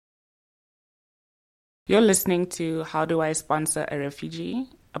You're listening to How Do I Sponsor a Refugee?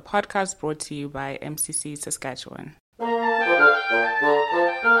 A podcast brought to you by MCC Saskatchewan.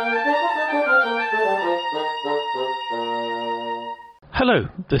 Hello,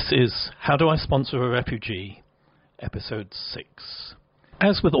 this is How Do I Sponsor a Refugee? Episode 6.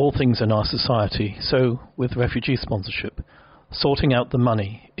 As with all things in our society, so with refugee sponsorship, sorting out the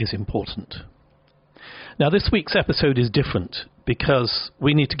money is important. Now, this week's episode is different because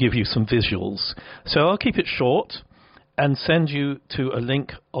we need to give you some visuals. So I'll keep it short and send you to a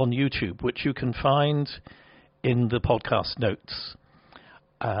link on YouTube, which you can find in the podcast notes.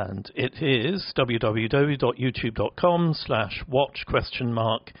 And it is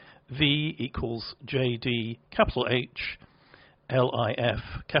www.youtube.com/watch?V equals JD capital H LIF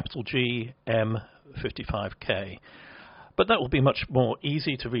capital G M55K. But that will be much more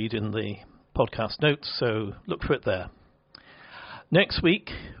easy to read in the podcast notes, so look for it there. Next week,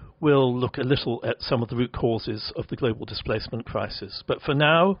 we'll look a little at some of the root causes of the global displacement crisis. But for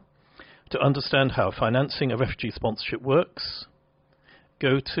now, to understand how financing a refugee sponsorship works,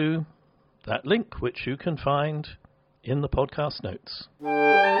 go to that link, which you can find in the podcast notes.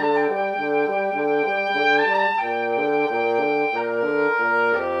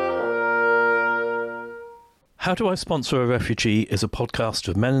 How Do I Sponsor a Refugee is a podcast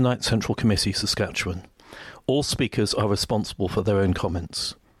of Mennonite Central Committee, Saskatchewan. All speakers are responsible for their own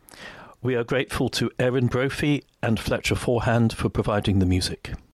comments. We are grateful to Erin Brophy and Fletcher Forehand for providing the music.